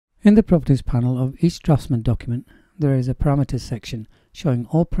In the Properties panel of each Draftsman document, there is a Parameters section showing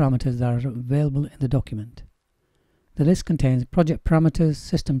all parameters that are available in the document. The list contains project parameters,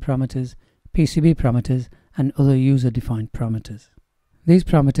 system parameters, PCB parameters, and other user-defined parameters. These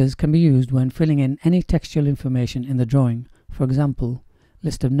parameters can be used when filling in any textual information in the drawing, for example,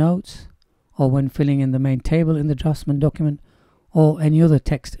 list of notes, or when filling in the main table in the Draftsman document, or any other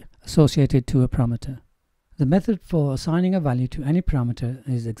text associated to a parameter. The method for assigning a value to any parameter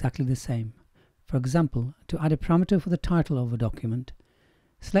is exactly the same. For example, to add a parameter for the title of a document,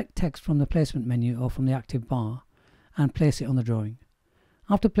 select text from the placement menu or from the active bar and place it on the drawing.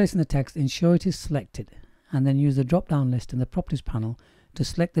 After placing the text, ensure it is selected, and then use the drop-down list in the Properties panel to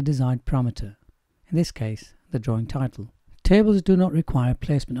select the desired parameter, in this case, the drawing title. Tables do not require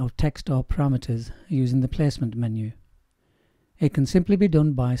placement of text or parameters using the placement menu. It can simply be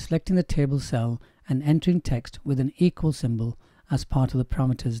done by selecting the table cell and entering text with an equal symbol as part of the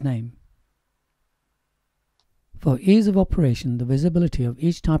parameter's name. For ease of operation, the visibility of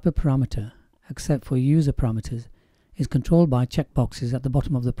each type of parameter, except for user parameters, is controlled by checkboxes at the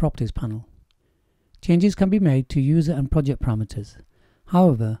bottom of the Properties panel. Changes can be made to user and project parameters.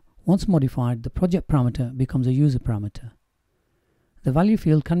 However, once modified, the project parameter becomes a user parameter. The value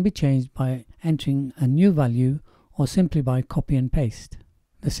field can be changed by entering a new value or simply by copy and paste.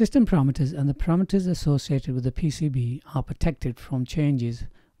 The system parameters and the parameters associated with the PCB are protected from changes,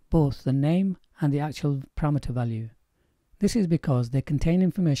 both the name and the actual parameter value. This is because they contain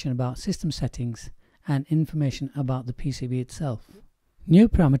information about system settings and information about the PCB itself. New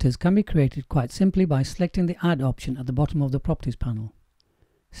parameters can be created quite simply by selecting the Add option at the bottom of the Properties panel.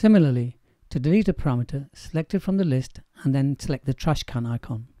 Similarly, to delete a parameter, select it from the list and then select the trash can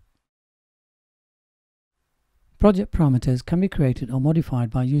icon. Project parameters can be created or modified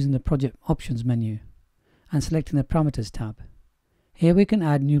by using the Project Options menu and selecting the Parameters tab. Here we can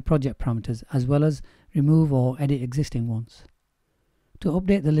add new project parameters as well as remove or edit existing ones. To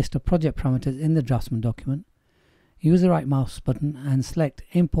update the list of project parameters in the Draftsman document, use the right mouse button and select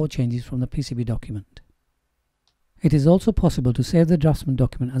Import Changes from the PCB document. It is also possible to save the Draftsman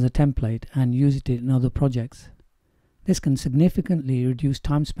document as a template and use it in other projects. This can significantly reduce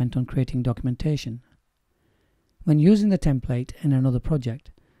time spent on creating documentation. When using the template in another project,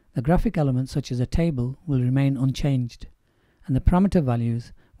 the graphic elements such as a table will remain unchanged, and the parameter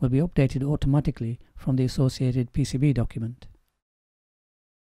values will be updated automatically from the associated PCB document.